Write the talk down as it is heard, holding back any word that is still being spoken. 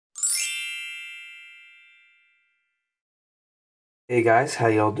Hey guys, how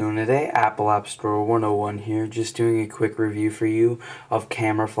y'all doing today? Apple App Store 101 here, just doing a quick review for you of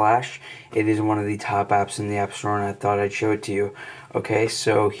Camera Flash. It is one of the top apps in the App Store and I thought I'd show it to you. Okay,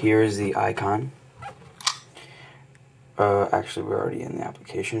 so here's the icon. Actually we're already in the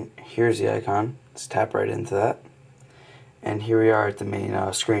application. Here's the icon. Let's tap right into that. And here we are at the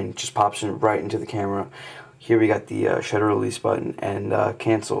main screen. It just pops in right into the camera. Here we got the shutter release button and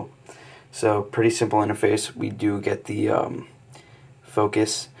cancel. So pretty simple interface. We do get the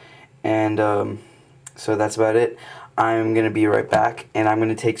focus, and so that's about it. I'm gonna be right back and I'm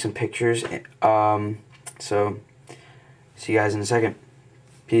gonna take some pictures, so see you guys in a second.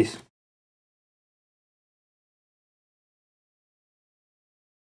 Peace.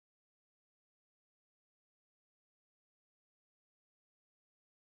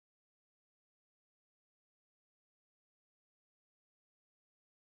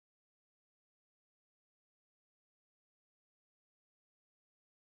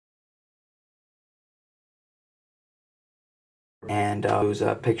 And those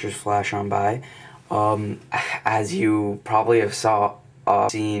pictures flash on by. As you probably have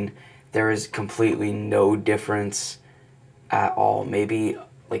seen, there is completely no difference at all. Maybe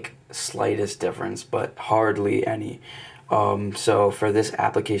like slightest difference, but hardly any. So for this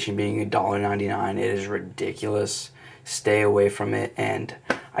application being $1.99, it is ridiculous. Stay away from it, and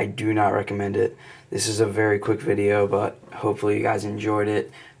I do not recommend it. This is a very quick video, but hopefully you guys enjoyed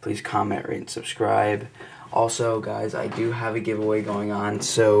it. Please comment, rate, and subscribe. Also, guys, I do have a giveaway going on,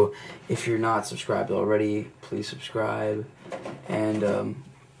 so if you're not subscribed already, please subscribe. And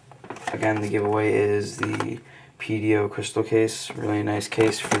again, the giveaway is the PDO crystal case, really nice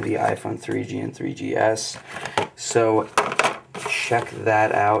case for the iPhone 3G and 3GS. So check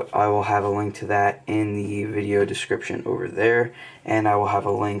that out. I will have a link to that in the video description over there, and I will have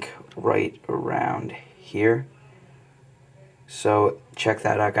a link right around here. So check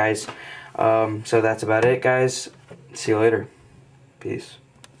that out, guys. So that's about it, guys. See you later. Peace.